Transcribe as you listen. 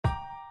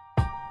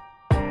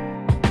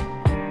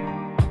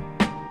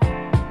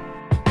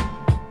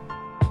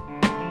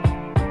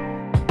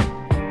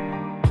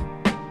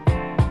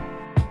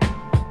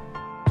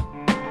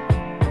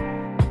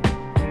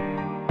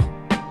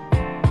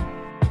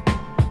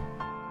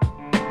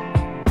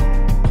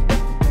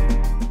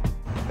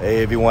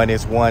Hey everyone,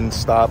 it's One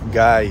Stop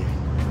Guy.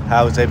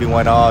 How's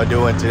everyone all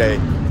doing today?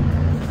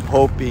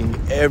 Hoping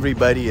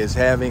everybody is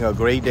having a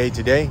great day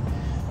today.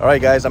 All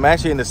right guys, I'm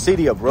actually in the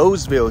city of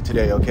Roseville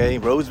today, okay?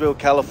 Roseville,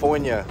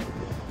 California.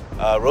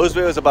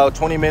 Roseville is about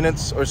 20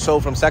 minutes or so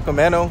from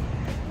Sacramento.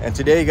 And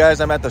today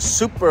guys, I'm at the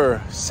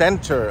super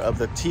center of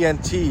the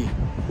TNT,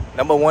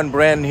 #1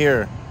 brand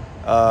here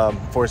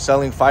for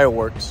selling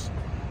fireworks.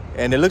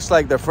 And it looks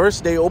like the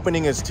first day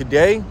opening is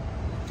today.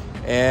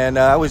 And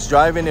I was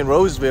driving in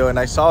Roseville and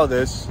I saw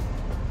this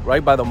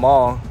right by the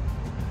mall.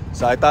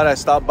 So I thought I'd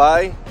stop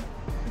by,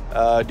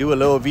 do a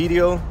little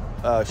video,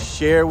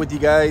 share with you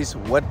guys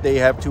what they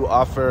have to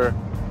offer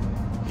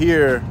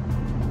here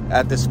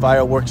at this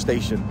fireworks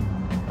station.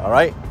 All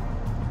right,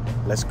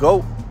 let's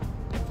go.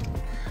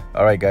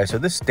 All right guys, so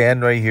this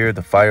stand right here,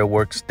 the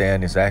fireworks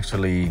stand, is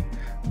actually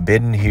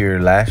been here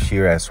last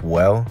year as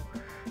well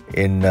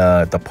in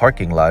the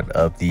parking lot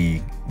of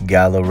the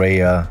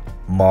Galleria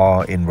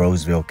Mall in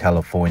Roseville,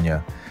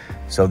 California.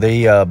 So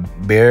they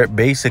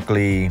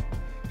basically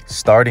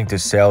starting to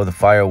sell the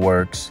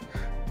fireworks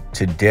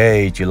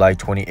today, July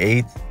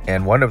 28th,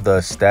 and one of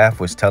the staff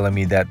was telling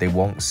me that they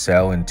won't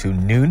sell until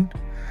noon.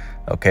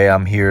 Okay,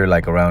 I'm here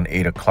like around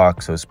 8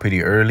 o'clock, so it's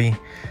pretty early.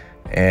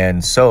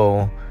 And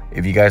so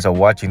if you guys are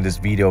watching this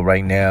video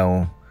right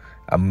now,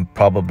 I'm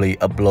probably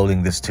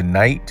uploading this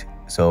tonight,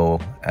 so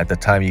at the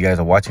time you guys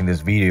are watching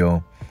this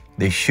video,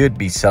 they should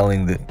be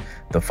selling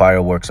the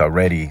fireworks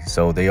already.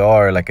 So they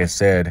are, like I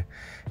said,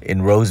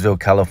 in Roseville,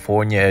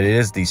 California. It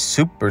is the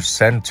super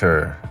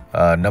center,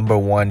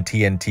 #1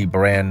 TNT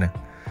brand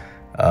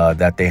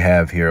that they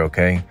have here,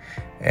 okay?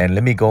 And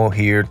let me go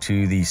here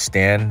to the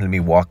stand. Let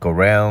me walk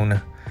around.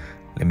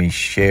 Let me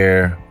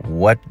share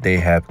what they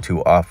have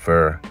to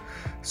offer,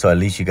 so at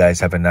least you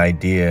guys have an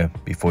idea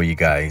before you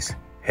guys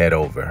head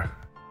over.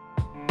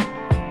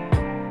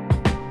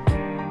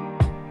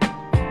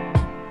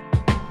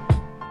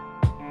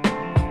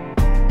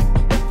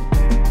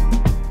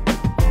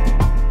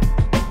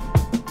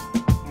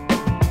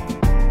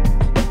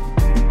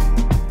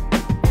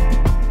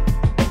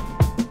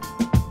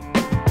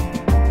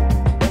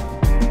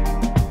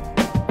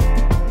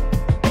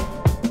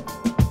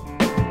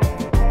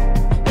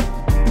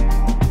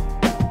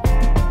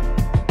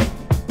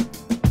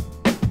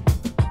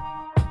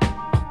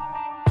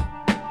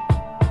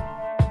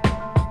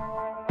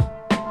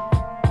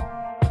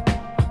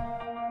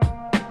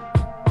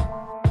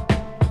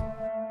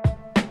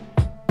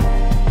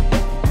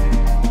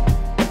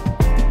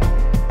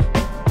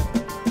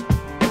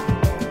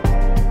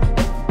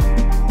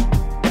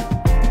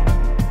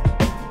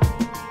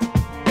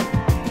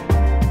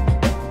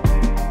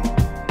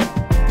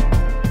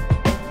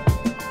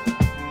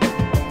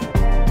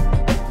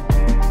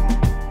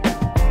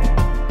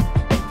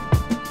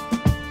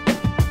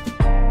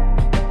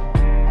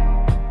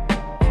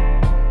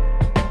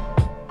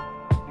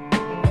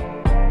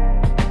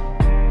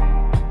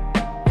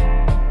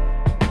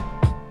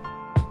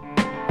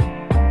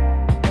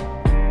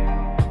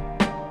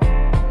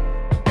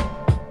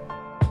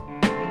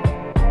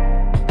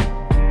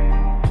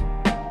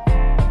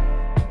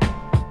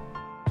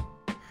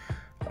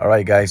 All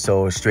right guys,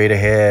 so straight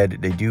ahead,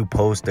 they do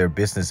post their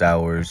business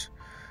hours.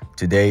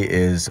 Today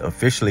is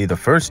officially the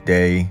first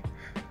day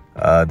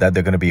that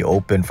they're going to be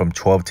open from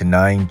 12 to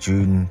 9,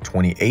 June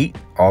 28,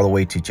 all the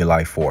way to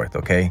July 4th,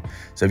 okay?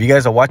 So if you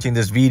guys are watching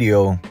this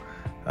video,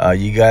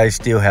 you guys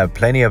still have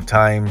plenty of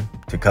time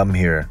to come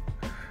here.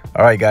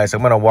 All right guys,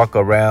 I'm going to walk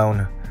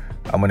around.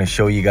 I'm going to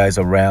show you guys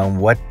around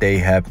what they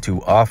have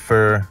to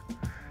offer.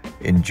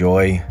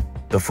 Enjoy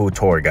the full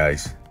tour,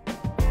 guys.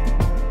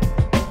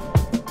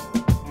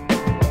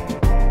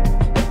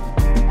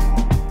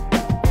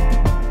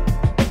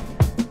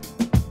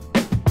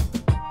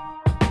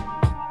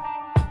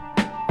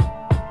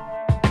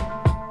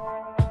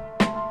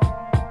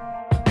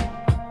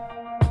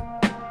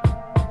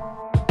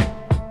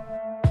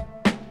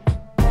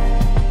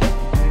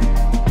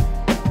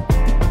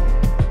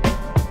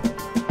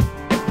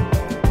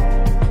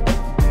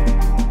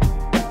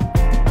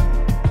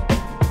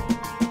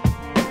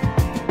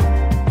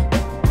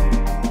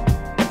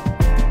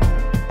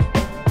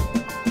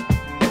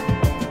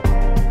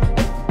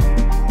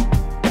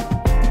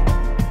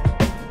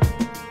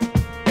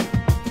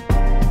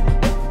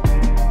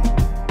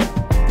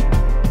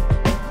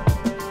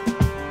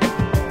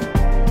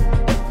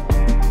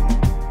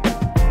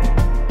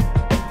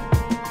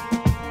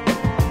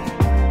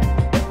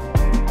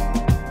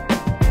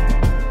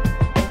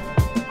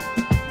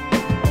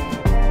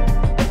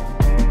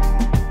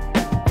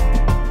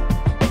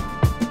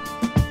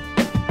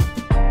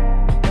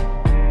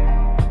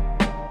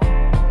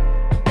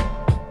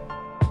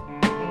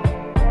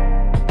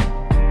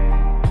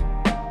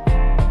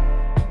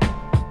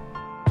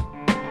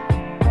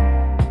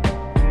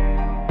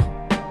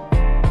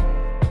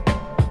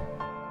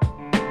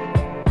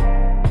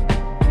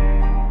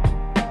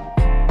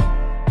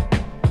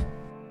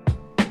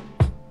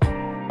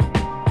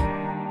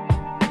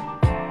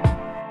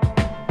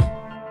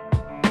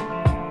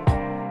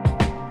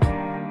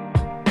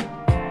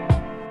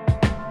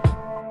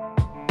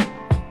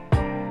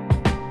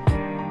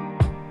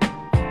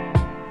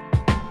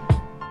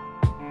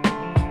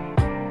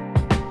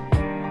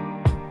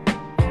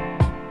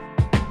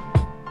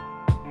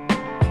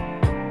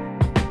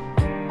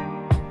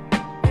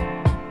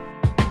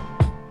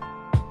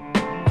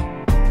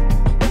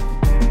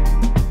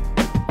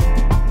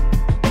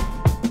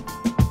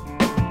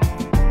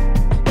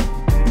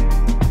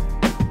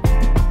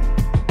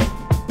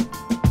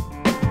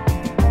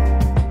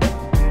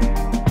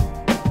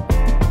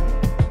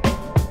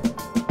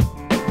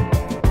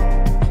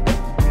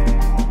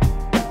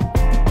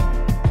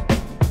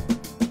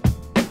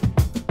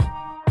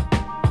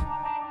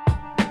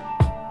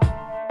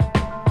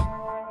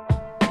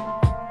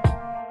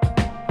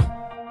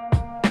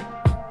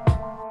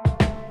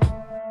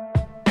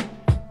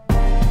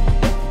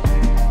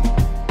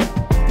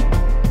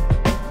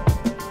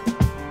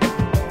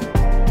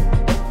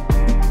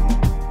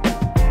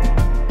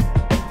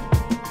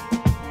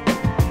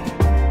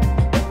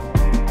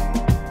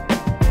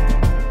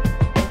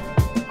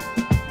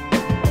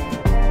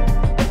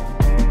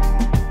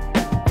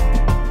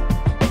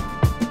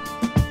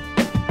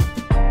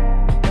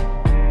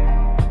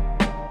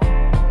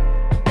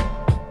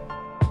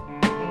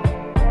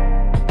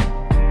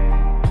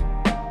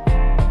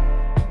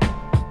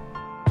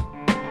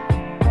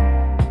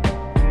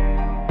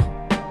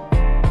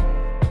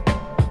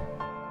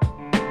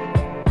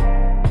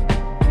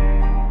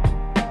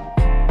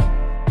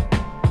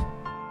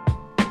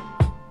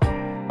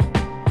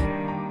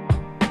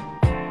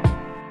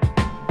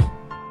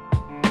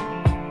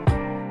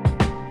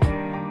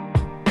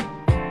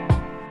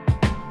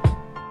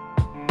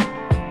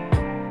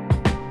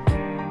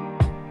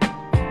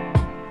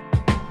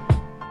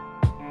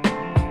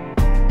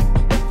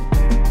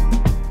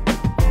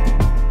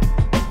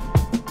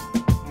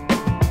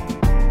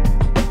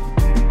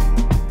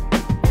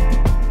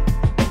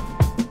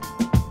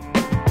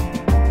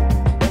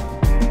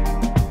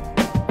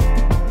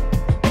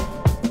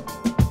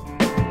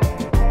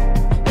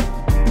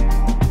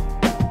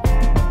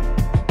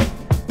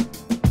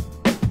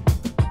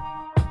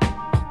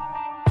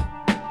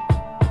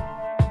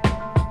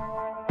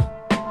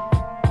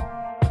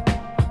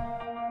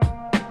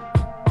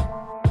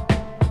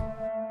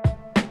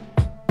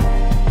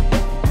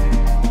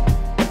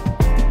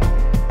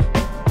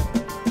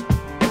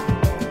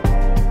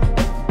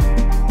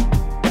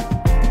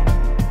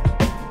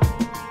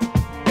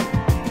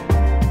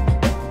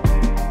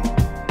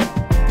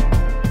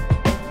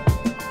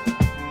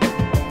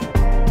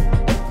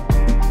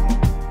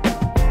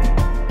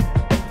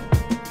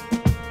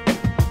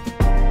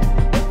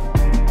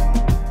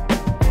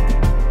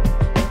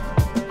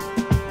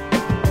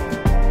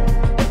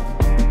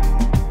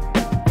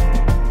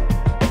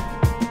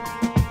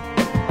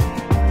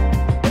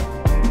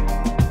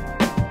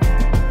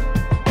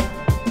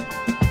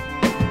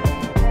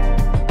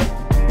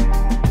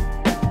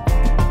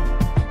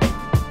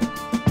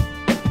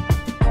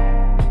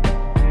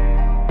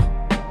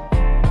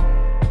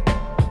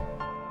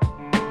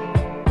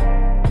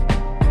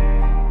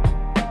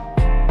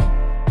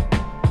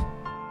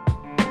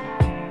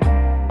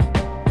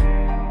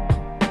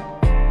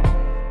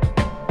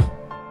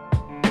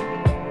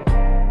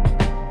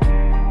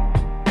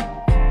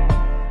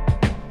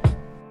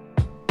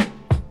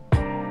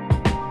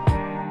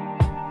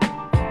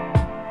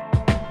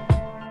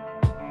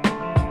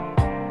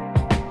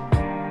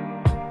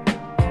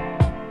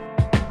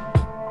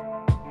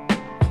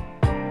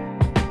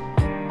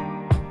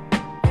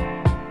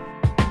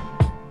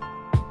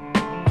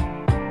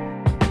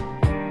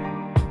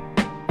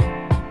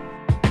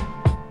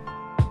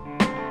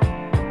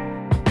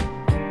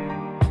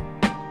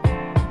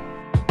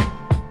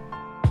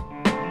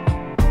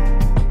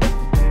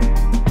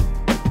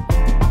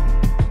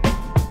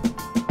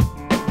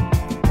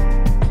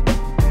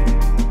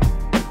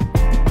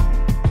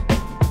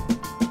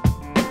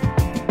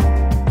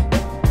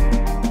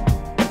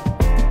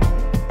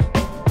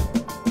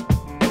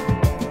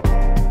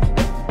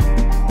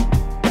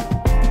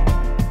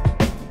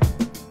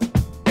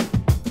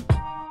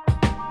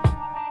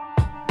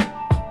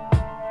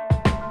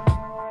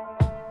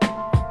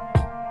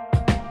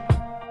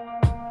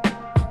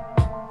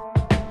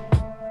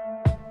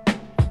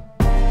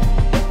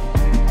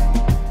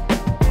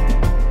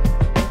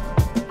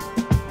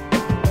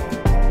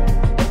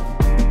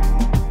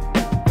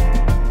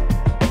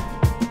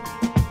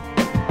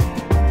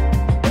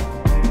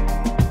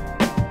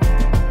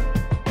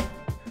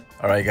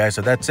 right, guys,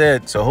 so that's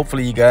it. So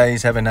hopefully you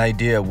guys have an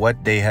idea of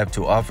what they have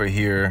to offer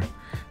here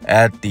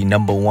at the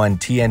 #1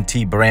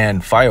 TNT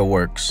brand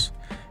fireworks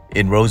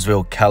in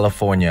Roseville,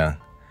 California.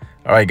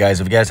 All right, guys,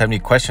 if you guys have any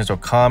questions or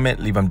comment,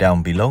 leave them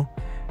down below.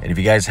 And if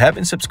you guys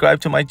haven't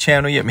subscribed to my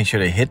channel yet, make sure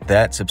to hit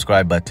that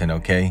subscribe button,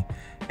 okay?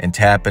 And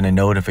tap in the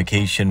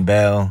notification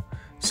bell,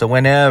 so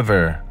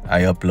whenever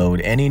I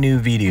upload any new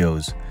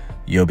videos,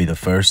 you'll be the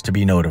first to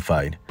be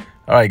notified.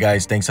 All right,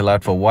 guys, thanks a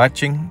lot for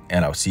watching,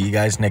 and I'll see you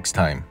guys next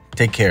time.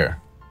 Take care.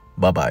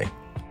 Bye-bye.